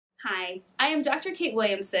Hi, I am Dr. Kate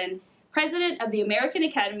Williamson, President of the American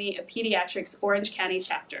Academy of Pediatrics Orange County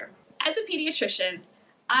Chapter. As a pediatrician,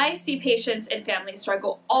 I see patients and families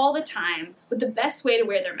struggle all the time with the best way to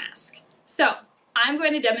wear their mask. So, I'm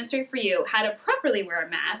going to demonstrate for you how to properly wear a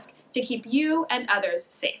mask to keep you and others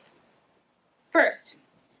safe. First,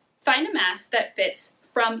 find a mask that fits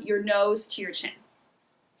from your nose to your chin.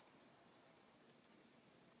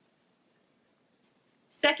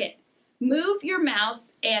 Second, move your mouth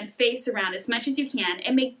and face around as much as you can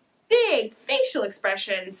and make big facial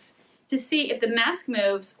expressions to see if the mask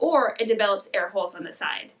moves or it develops air holes on the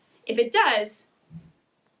side. If it does,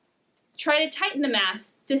 try to tighten the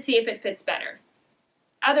mask to see if it fits better.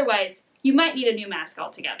 Otherwise, you might need a new mask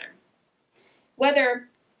altogether. Whether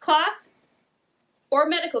cloth or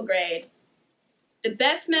medical grade, the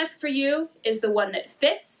best mask for you is the one that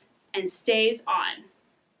fits and stays on.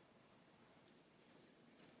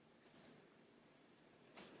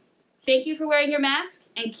 Thank you for wearing your mask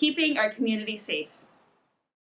and keeping our community safe.